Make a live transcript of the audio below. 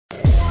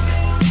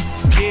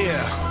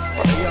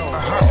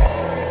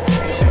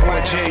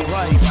J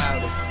Life.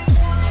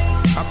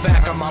 I'm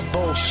back on my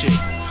bullshit.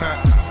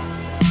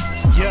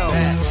 Yo.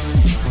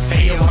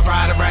 Hey yo, I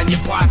ride around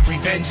your block,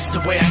 revenge is the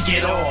way I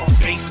get off.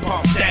 Face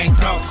bump, dang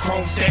dunk,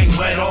 chrome thing,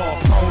 let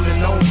off. Prone to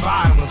no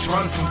violence,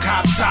 run from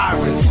cop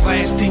sirens.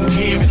 Last thing you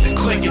hear is the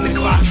click and the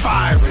Glock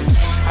firing.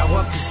 I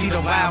love to see the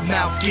loud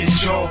mouth get his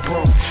jaw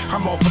broke.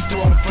 I'm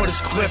overthrown for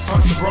this clip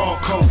on the raw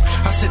coat.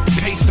 I set the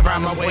pace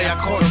around my way, I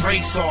caught a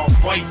race off.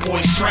 White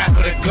boy strapped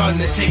with a gun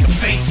to take a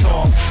face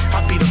off.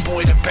 I be the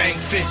boy to bang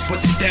fists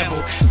with the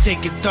devil,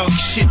 taking thug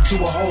shit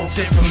to a whole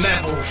different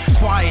level.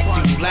 Quiet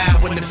dude,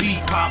 loud when the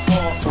beat pop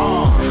off.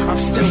 I'm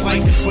still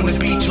like this when the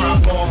beat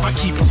drop off. I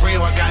keep it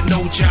real, I got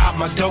no job,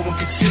 my dough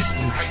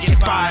inconsistent. I get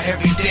by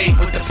every day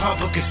with the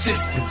public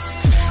assistance.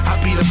 I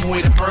be the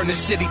boy to burn the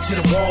city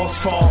till the walls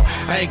fall.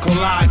 I ain't gonna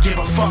lie, I give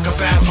a fuck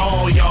about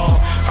all y'all.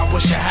 I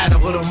wish I had a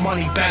little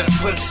money, better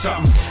flip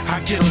something. I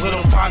get a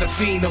little find a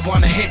fiend that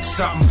wanna hit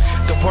something.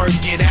 The word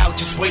get out,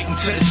 just wait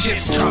until the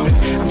chips coming.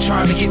 I'm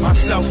trying to get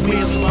myself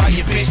wheels and buy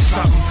your bitch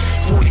something.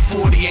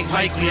 40-40 ain't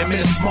likely, I'm in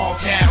a small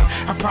town.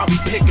 I'm probably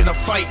picking a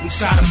fight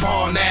inside a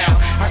bar now.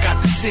 I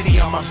got the city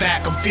on my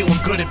back, I'm feeling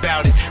good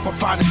about it. I'll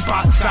find a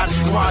spot inside the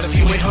squad if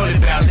you ain't heard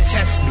about it.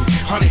 Test me,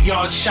 100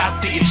 yards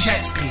shot through your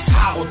chest piece.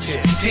 Hollow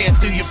tip, tear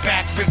through your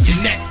back, rip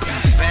your neck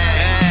piece.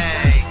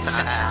 Bang.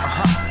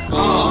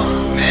 Oh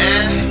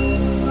man,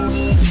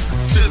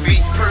 to be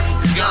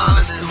perfectly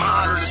honest, I'm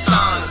hotter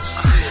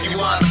dishonest. You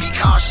ought to be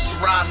cautious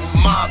riding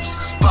with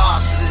mobsters,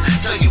 bosses.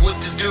 Tell you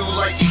what to do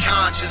like your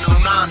conscience, no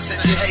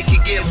nonsense. Your head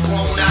can get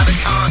blown out of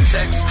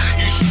context.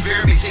 You should fear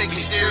me, take me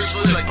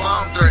seriously like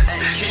bomb threats.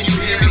 Can you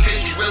hear me?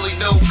 Cause you really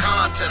know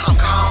contest, I'm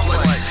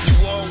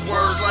complex. You all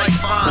words like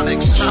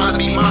phonics, try to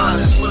be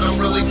modest, but I'm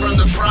really from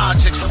the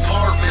projects,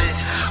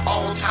 apartments.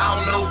 All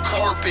town, no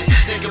carpet.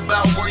 Think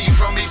about where you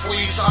from before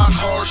you talk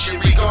hard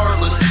shit.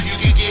 Regardless, you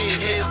can get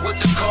hit with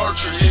the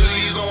cartridge. Who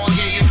you gonna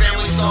get your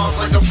family soft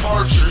like a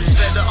partridge?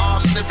 Better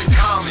off sniffing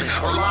common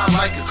or lie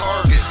like a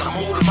carcass. I'm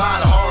older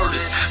by the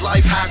hardest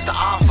life has to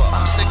offer.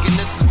 I'm sick and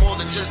this is more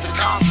than just a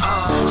cop.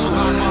 So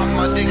hop off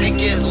my dick and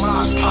get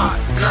lost pot.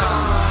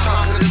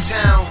 Talk of the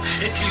town.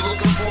 If you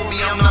looking for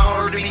me, I'm not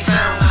hard to be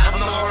found. I'm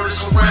the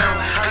hardest around.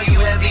 How you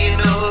heavy in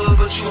the hood,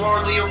 but you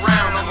hardly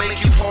around. I'll make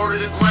you part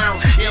of the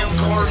ground. Yeah, I'm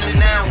gardening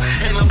now,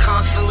 and I'm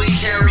constantly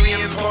carrying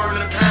part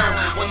in a pound.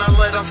 When I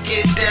let off,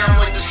 get down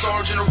like the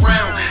sergeant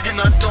around. And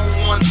I don't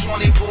want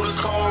 20, pull the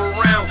car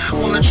around.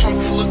 Want a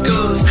trunk full of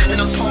goods and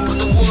a pump of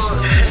the wood.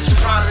 And some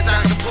product I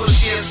can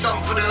push, yeah,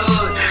 something for the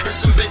hood. And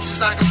some bitches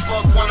I can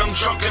fuck when I'm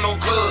drunk and on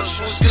kush.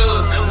 What's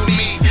good with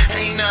me?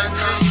 Ain't nothing,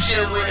 just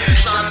chillin'.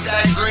 Tryna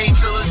stack green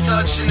till it's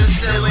touching the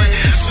ceiling.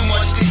 Too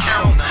much to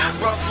count,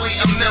 roughly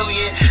 $1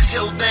 million.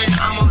 Till then,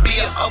 I'ma be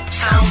an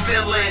uptown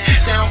villain.